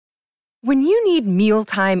When you need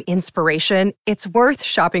mealtime inspiration, it's worth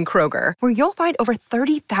shopping Kroger, where you'll find over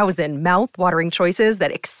 30,000 mouth-watering choices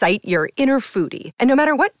that excite your inner foodie. And no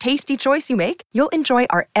matter what tasty choice you make, you'll enjoy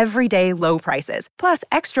our everyday low prices, plus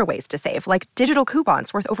extra ways to save, like digital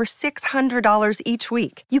coupons worth over $600 each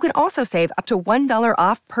week. You can also save up to $1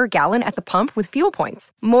 off per gallon at the pump with fuel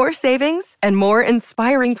points. More savings and more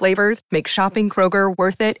inspiring flavors make shopping Kroger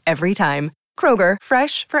worth it every time. Kroger,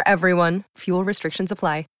 fresh for everyone. Fuel restrictions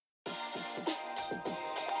apply.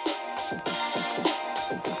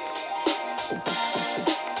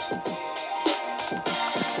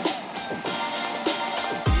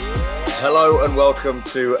 Hello and welcome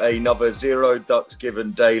to another Zero Ducks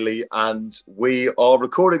Given Daily, and we are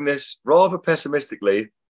recording this rather pessimistically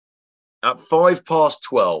at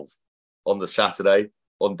 12:05 on the Saturday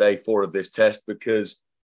on day 4 of this test, because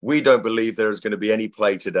we don't believe there is going to be any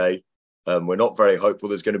play today. We're not very hopeful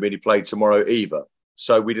there's going to be any play tomorrow either.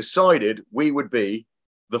 So we decided we would be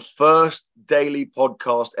the first daily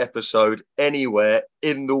podcast episode anywhere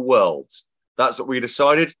in the world. That's what we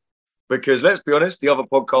decided. Because let's be honest, the other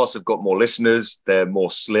podcasts have got more listeners. They're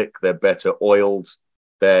more slick. They're better oiled.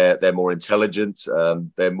 They're more intelligent.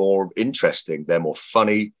 They're more interesting. They're more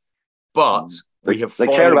funny. But they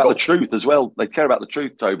care about the truth as well. They care about the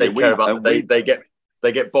truth, Toby.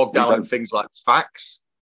 They get bogged down in things like facts.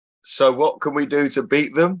 So what can we do to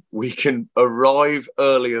beat them? We can arrive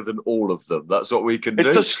earlier than all of them. That's what we can do.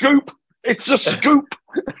 It's a scoop. It's a scoop.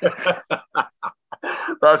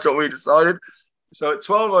 That's what we decided. So at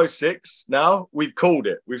 12:06 now, we've called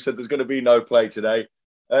it. We've said there's going to be no play today.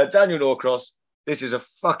 Daniel Norcross, this is a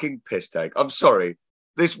fucking piss take. I'm sorry.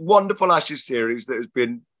 This wonderful Ashes series that has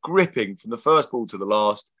been gripping from the first ball to the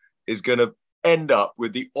last is going to end up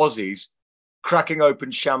with the Aussies cracking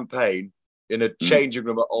open champagne in a changing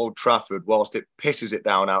room at Old Trafford whilst it pisses it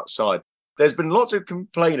down outside. There's been lots of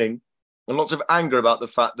complaining and lots of anger about the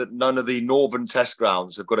fact that none of the Northern Test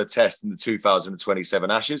grounds have got a test in the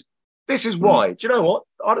 2027 Ashes. This is why. Do you know what?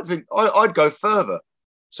 I don't think I'd go further.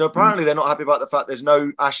 So apparently they're not happy about the fact there's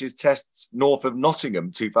no Ashes tests north of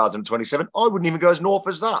Nottingham 2027. I wouldn't even go as north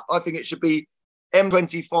as that. I think it should be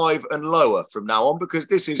M25 and lower from now on, because if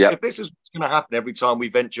this is what's going to happen every time we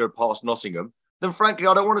venture past Nottingham, then frankly,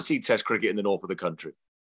 I don't want to see Test cricket in the north of the country.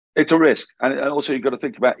 It's a risk. And also you've got to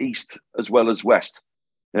think about East as well as West.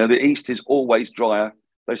 You know, the East is always drier.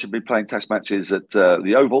 They should be playing Test matches at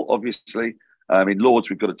the Oval, obviously. I mean, Lords,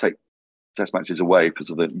 we've got to take Test matches away because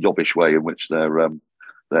of the yobbish way in which their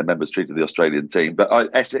members treated the Australian team. But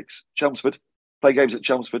Essex, Chelmsford, play games at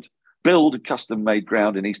Chelmsford, build a custom-made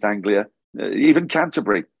ground in East Anglia, even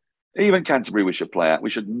Canterbury we should play at. We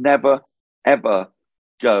should never, ever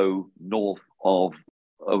go north of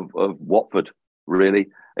Watford, really.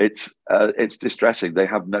 It's distressing. They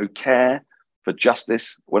have no care for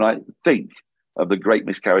justice. When I think of the great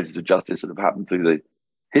miscarriages of justice that have happened through the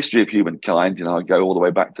history of humankind, you know, I go all the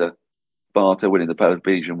way back to Sparta winning the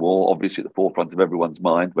Peloponnesian War, obviously at the forefront of everyone's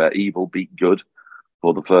mind, where evil beat good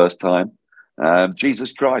for the first time.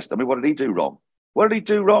 Jesus Christ, I mean, what did he do wrong? What did he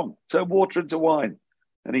do wrong? Turn water into wine.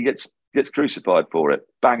 And he gets crucified for it.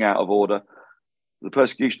 Bang out of order. The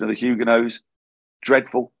persecution of the Huguenots,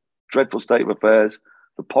 dreadful state of affairs.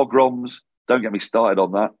 The pogroms, don't get me started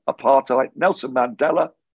on that. Apartheid, Nelson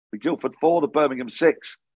Mandela, the Guildford Four, the Birmingham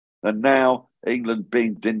Six, and now England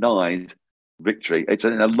being denied victory. It's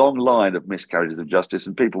in a long line of miscarriages of justice,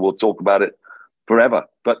 and people will talk about it forever.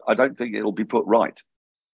 But I don't think it'll be put right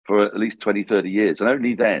for at least 20, 30 years. And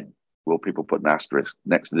only then will people put an asterisk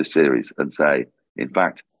next to this series and say, in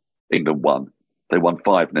fact, England won. They won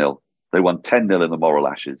 5-0. They won 10-0 in the Moral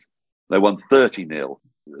Ashes. They won 30-0.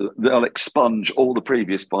 They'll expunge all the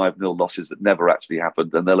previous 5-0 losses that never actually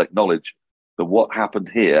happened, and they'll acknowledge that what happened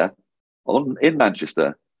here in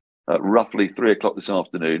Manchester at roughly 3:00 this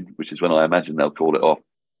afternoon, which is when I imagine they'll call it off,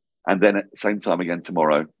 and then at the same time again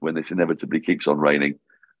tomorrow, when this inevitably keeps on raining,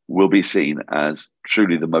 will be seen as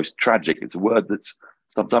truly the most tragic. It's a word that's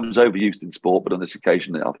sometimes overused in sport, but on this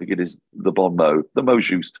occasion, I think it is the bon mot, the mot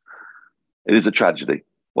juste. It is a tragedy,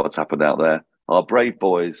 what's happened out there. Our brave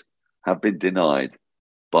boys have been denied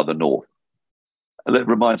by the North. And it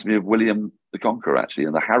reminds me of William the Conqueror, actually,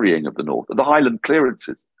 and the harrying of the North, and the Highland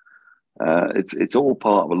clearances. It's all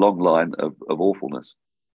part of a long line of awfulness.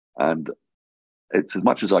 And it's as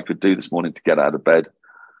much as I could do this morning to get out of bed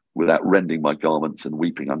without rending my garments and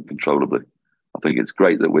weeping uncontrollably. I think it's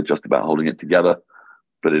great that we're just about holding it together,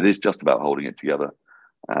 but it is just about holding it together.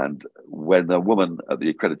 And when the woman at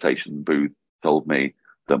the accreditation booth told me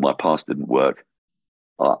that my pass didn't work,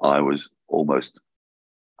 I was almost,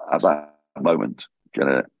 at that moment, going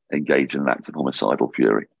to engage in an act of homicidal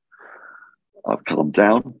fury. I've calmed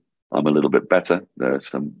down. I'm a little bit better. There are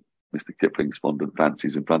some Mr. Kipling's fondant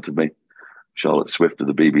fancies in front of me. Charlotte Swift of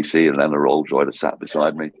the BBC and Eleanor Oldroyd are sat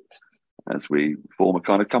beside me as we form a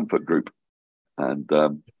kind of comfort group. And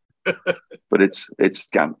but it's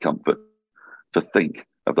scant comfort to think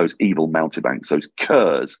of those evil mountebanks, those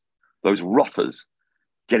curs, those rotters,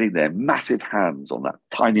 getting their massive hands on that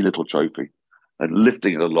tiny little trophy and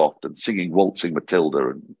lifting it aloft and singing Waltzing Matilda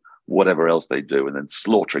and whatever else they do, and then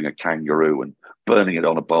slaughtering a kangaroo and burning it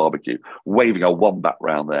on a barbecue, waving a wombat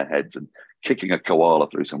round their heads and kicking a koala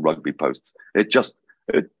through some rugby posts. It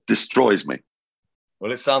destroys me.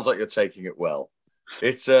 Well, it sounds like you're taking it well.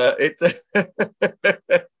 It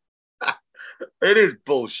is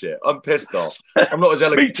bullshit. I'm pissed off. I'm not as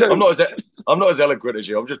eloquent. I'm not as eloquent as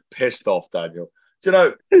you. I'm just pissed off, Daniel. Do you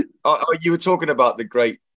know? You were talking about the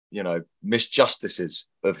great, misjustices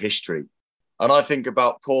of history, and I think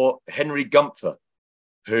about poor Henry Gumpfer,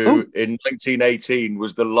 who in 1918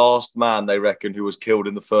 was the last man, they reckon, who was killed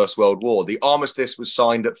in the First World War. The armistice was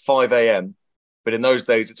signed at 5 a.m., but in those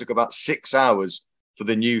days it took about 6 hours for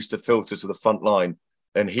the news to filter to the front line,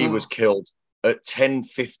 and he was killed at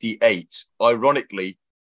 10:58, ironically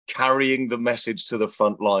carrying the message to the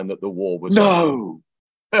front line that the war was over.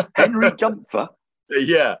 Henry Gumpfer?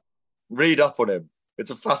 Yeah, read up on him.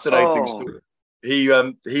 It's a fascinating story.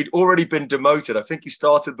 He'd already been demoted. I think he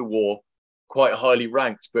started the war quite highly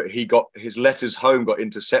ranked, but his letters home got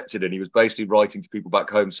intercepted, and he was basically writing to people back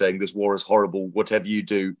home saying, "This war is horrible. Whatever you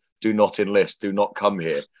do not enlist. Do not come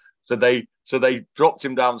here." So they dropped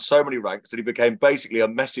him down so many ranks that he became basically a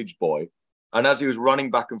message boy. And as he was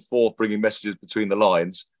running back and forth, bringing messages between the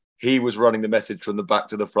lines, he was running the message from the back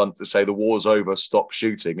to the front to say the war's over, stop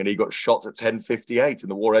shooting. And he got shot at 10:58,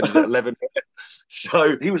 and the war ended at 11.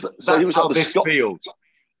 So he was how this feels.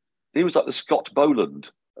 He was like the Scott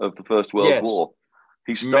Boland of the First World War.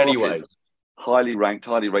 He started highly ranked,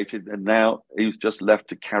 highly rated, and now he's just left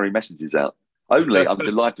to carry messages out. Only, I'm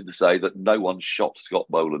delighted to say that no one shot Scott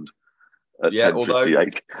Boland at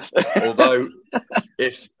 10:58. Although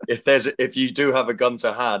if you do have a gun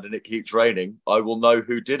to hand and it keeps raining, I will know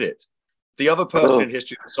who did it. The other person in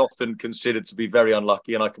history that's often considered to be very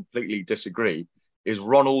unlucky, and I completely disagree, is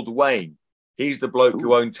Ronald Wayne. He's the bloke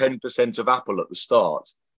who owned 10% of Apple at the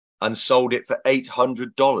start and sold it for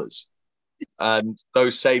 $800. And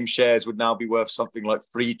those same shares would now be worth something like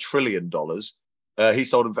 $3 trillion. He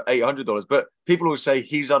sold them for $800. But people always say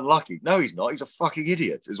he's unlucky. No, he's not. He's a fucking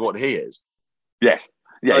idiot, is what he is. Yeah.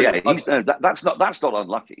 That's not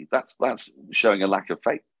unlucky. That's showing a lack of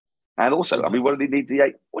faith. And also, I mean, what do you need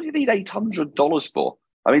 $800 for?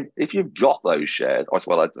 I mean, if you've got those shares,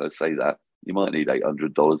 well, I'd say that you might need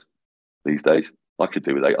 $800 these days. I could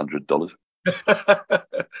do with $800.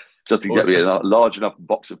 Just to get me a large enough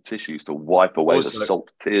box of tissues to wipe away the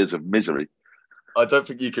salt tears of misery. I don't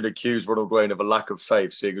think you can accuse Ronald Wayne of a lack of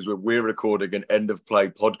faith, seeing as we're recording an end of play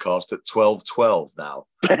podcast at 12:12 now.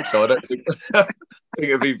 So I don't think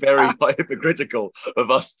it'd be very hypocritical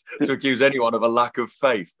of us to accuse anyone of a lack of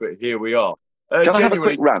faith. But here we are. Can I have a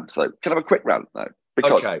quick rant though?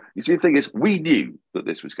 Because you see, the thing is, we knew that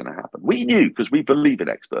this was going to happen. We knew because we believe in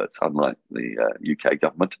experts, unlike the UK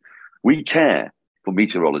government. We care for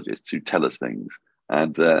meteorologists who tell us things.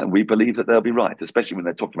 And we believe that they'll be right, especially when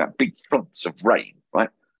they're talking about big fronts of rain, right?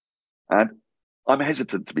 And I'm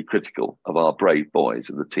hesitant to be critical of our brave boys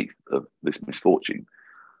in the teeth of this misfortune.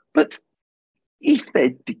 But if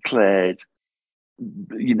they're declared,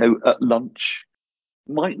 at lunch,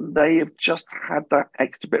 mightn't they have just had that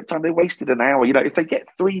extra bit of time? They wasted an hour. If they get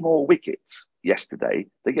 3 more wickets yesterday,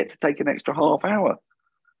 they get to take an extra half hour.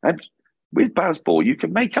 And with Bazball, you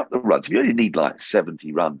can make up the runs. If you only need like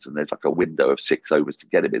 70 runs and there's like a window of 6 overs to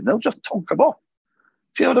get him in, they'll just tonk them off.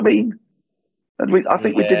 Do you know what I mean? And I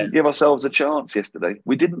think we didn't give ourselves a chance yesterday.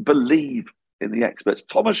 We didn't believe in the experts.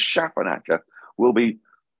 Thomas Schaffenacker will be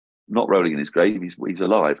not rolling in his grave. He's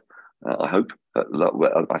alive, I hope.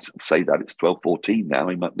 I say that it's 12:14 now.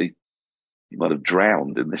 He might have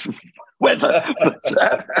drowned in this weather.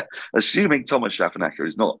 But assuming Thomas Schaffenacker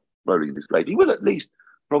is not rolling in his grave, he will at least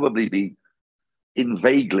probably be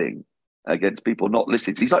inveigling against people not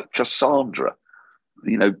listening. He's like Cassandra,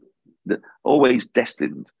 always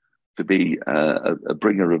destined to be a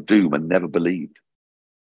bringer of doom and never believed.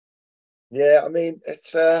 Yeah, I mean,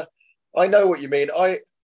 it's. I know what you mean.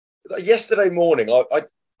 Yesterday morning,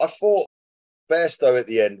 I thought Bairstow at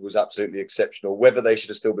the end was absolutely exceptional. Whether they should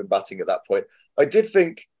have still been batting at that point, I did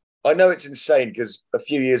think. I know it's insane because a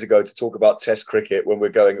few years ago to talk about Test cricket when we're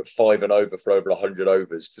going at 5 and over for over 100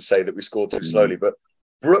 overs to say that we scored too slowly. But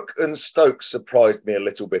Brooke and Stokes surprised me a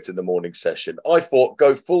little bit in the morning session. I thought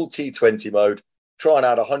go full T20 mode, try and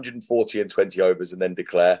add 140 and 20 overs and then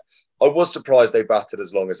declare. I was surprised they batted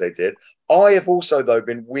as long as they did. I have also, though,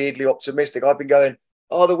 been weirdly optimistic. I've been going,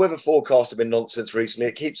 the weather forecasts have been nonsense recently.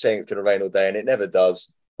 It keeps saying it's going to rain all day, and it never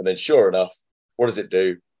does. And then sure enough, what does it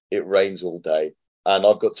do? It rains all day. And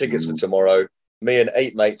I've got tickets for tomorrow. Me and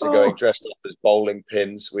 8 mates are going dressed up as bowling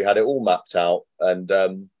pins. We had it all mapped out.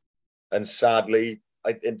 And sadly,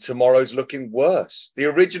 tomorrow's looking worse. The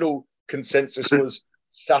original consensus was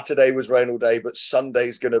Saturday was rain all day, but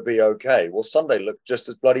Sunday's going to be okay. Well, Sunday looked just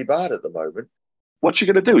as bloody bad at the moment. What you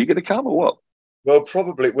going to do? Are you going to come or what? Well,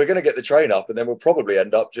 probably we're going to get the train up, and then we'll probably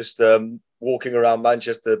end up just walking around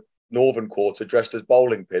Manchester Northern Quarter dressed as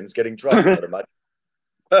bowling pins, getting drunk, I'd imagine.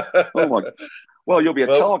 Oh my! Well, you'll be a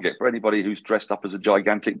target for anybody who's dressed up as a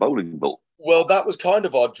gigantic bowling ball. Well, that was kind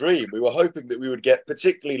of our dream. We were hoping that we would get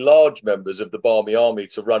particularly large members of the Barmy Army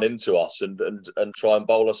to run into us and try and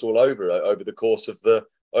bowl us all over the course of the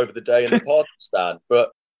day in the party stand. But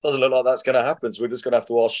it doesn't look like that's going to happen. So we're just going to have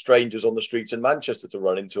to ask strangers on the streets in Manchester to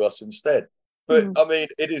run into us instead. But I mean,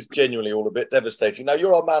 it is genuinely all a bit devastating. Now,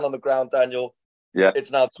 you're our man on the ground, Daniel. Yeah.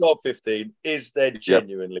 It's now 12:15. Is there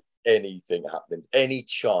genuinely anything happening? Any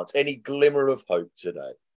chance? Any glimmer of hope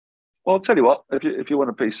today? Well, I'll tell you what. If you want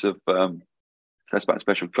a piece of Test Match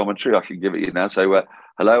special commentary, I can give it you now. So,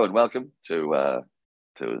 hello and welcome to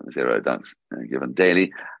Zero Dunks given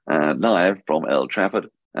daily live from Old Trafford.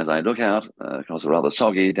 As I look out across a rather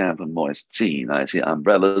soggy, damp and moist scene, I see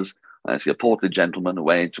umbrellas. I see a portly gentleman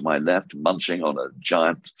away to my left munching on a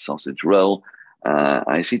giant sausage roll.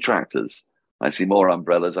 I see tractors. I see more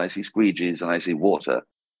umbrellas. I see squeegees and I see water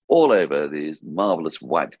all over these marvellous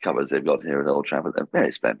white covers they've got here at Old Trafford. They're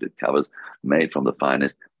very splendid covers made from the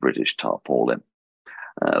finest British tarpaulin.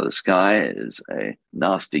 The sky is a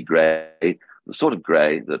nasty grey, the sort of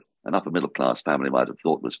grey that an upper middle class family might have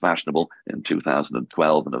thought was fashionable in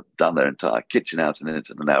 2012 and have done their entire kitchen out in it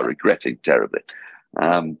and are now regretting terribly.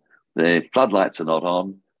 The floodlights are not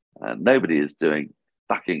on. Nobody is doing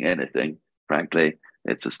fucking anything, frankly.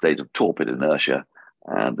 It's a state of torpid inertia,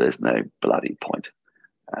 and there's no bloody point.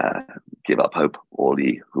 Give up hope, all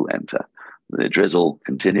ye who enter. The drizzle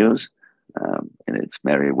continues in its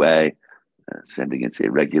merry way, sending its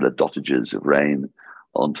irregular dottages of rain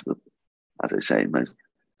onto the, as I say, most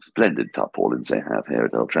splendid tarpaulins they have here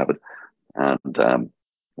at Old Trafford. And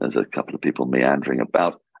there's a couple of people meandering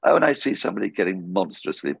about. Oh, and I see somebody getting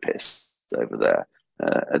monstrously pissed over there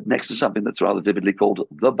next to something that's rather vividly called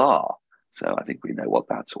the bar. So I think we know what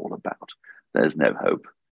that's all about. There's no hope.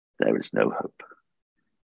 There is no hope.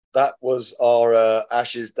 That was our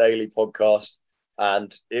Ashes Daily podcast,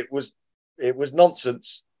 and it was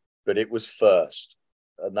nonsense, but it was first,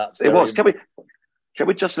 and that's it was. Important. Can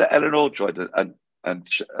we just let Eleanor Jordan and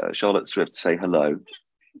Charlotte Swift say hello?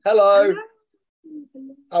 Hello.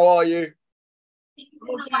 How are you?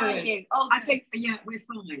 Thank you. I think we're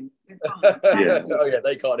fine. We're fine. Yeah. Oh yeah,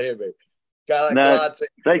 they can't hear me. No,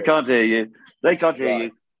 they can't hear you. They can't hear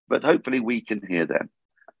you, but hopefully we can hear them.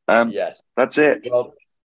 Yes, that's it.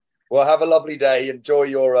 Well, have a lovely day. Enjoy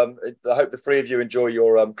your. I hope the three of you enjoy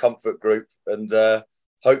your comfort group, and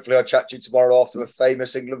hopefully I'll chat to you tomorrow after a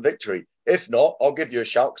famous England victory. If not, I'll give you a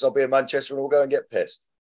shout because I'll be in Manchester and we'll go and get pissed.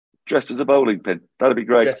 Dressed as a bowling pin. That'd be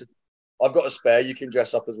great. I've got a spare. You can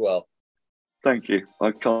dress up as well. Thank you.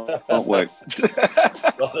 I can't wait.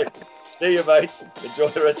 Right. See you, mate. Enjoy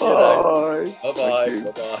the rest of your day.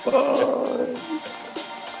 Bye-bye. Bye-bye. Bye.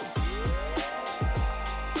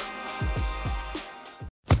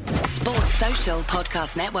 Sports Social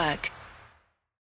Podcast Network.